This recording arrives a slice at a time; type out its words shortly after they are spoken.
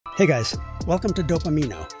Hey guys, welcome to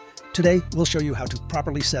DopamineO. Today, we'll show you how to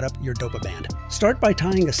properly set up your Dopa Band. Start by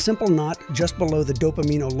tying a simple knot just below the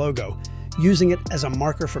DopamineO logo, using it as a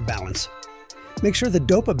marker for balance. Make sure the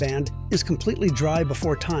Dopa Band is completely dry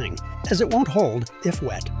before tying, as it won't hold if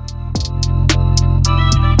wet.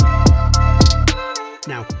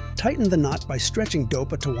 Now, tighten the knot by stretching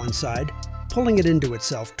Dopa to one side, pulling it into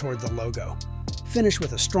itself toward the logo. Finish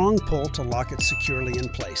with a strong pull to lock it securely in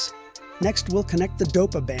place. Next, we'll connect the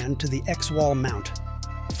Dopa Band to the X-wall mount.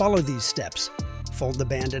 Follow these steps. Fold the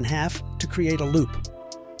band in half to create a loop.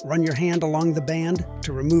 Run your hand along the band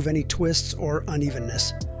to remove any twists or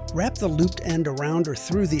unevenness. Wrap the looped end around or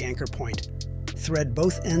through the anchor point. Thread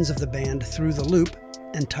both ends of the band through the loop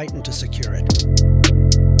and tighten to secure it.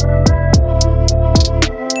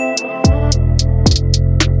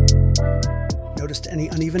 Noticed any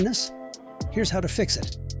unevenness? Here's how to fix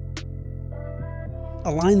it.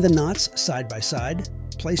 Align the knots side by side,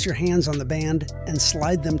 place your hands on the band, and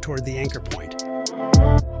slide them toward the anchor point.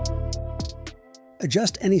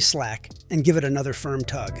 Adjust any slack and give it another firm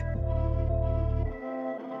tug.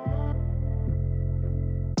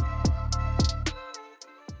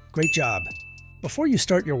 Great job! Before you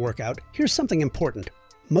start your workout, here's something important.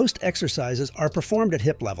 Most exercises are performed at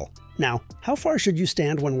hip level. Now, how far should you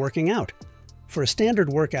stand when working out? For a standard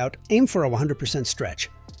workout, aim for a 100% stretch.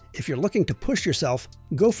 If you're looking to push yourself,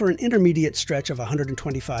 go for an intermediate stretch of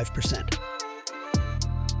 125%.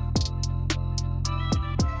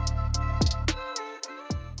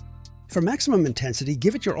 For maximum intensity,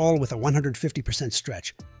 give it your all with a 150%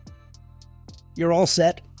 stretch. You're all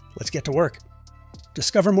set. Let's get to work.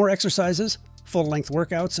 Discover more exercises, full-length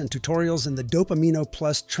workouts, and tutorials in the DopamineO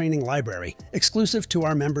Plus training library, exclusive to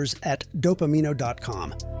our members at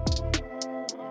DopamineO.com.